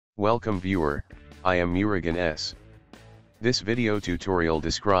Welcome viewer, I am Murugan S. This video tutorial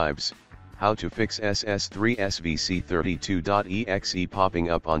describes how to fix SS3svc32.exe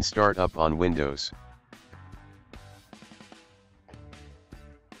popping up on startup on Windows.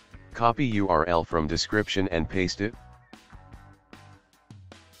 Copy URL from description and paste it.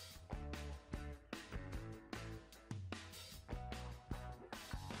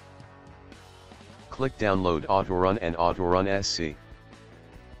 Click download Autorun and Autorun SC.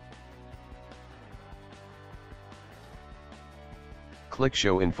 Click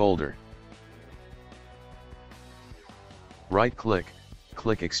show in folder. Right click,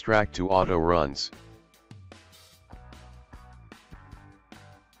 click extract to Autoruns.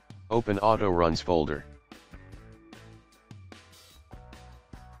 Open Autoruns folder.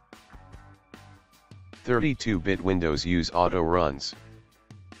 (32-bit) Windows use Autoruns.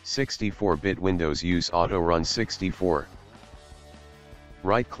 64-bit Windows use Autorun 64.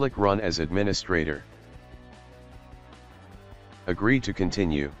 Right-click Run as administrator. Agree to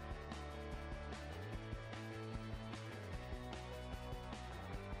continue.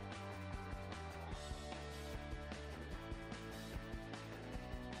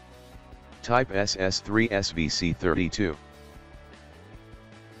 Type SS3svc32.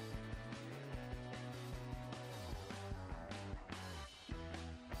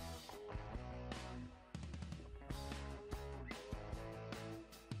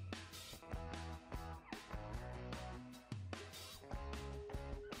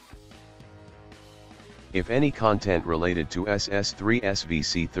 If any content related to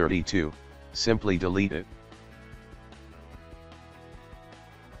SS3svc32, simply delete it.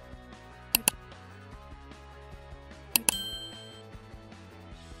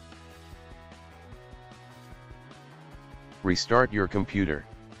 Restart your computer.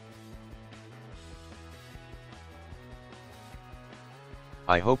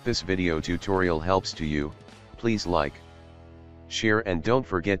 I hope this video tutorial helps to you. Please like, share and don't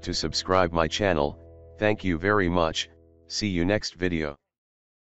forget to subscribe my channel. Thank you very much. See you next video.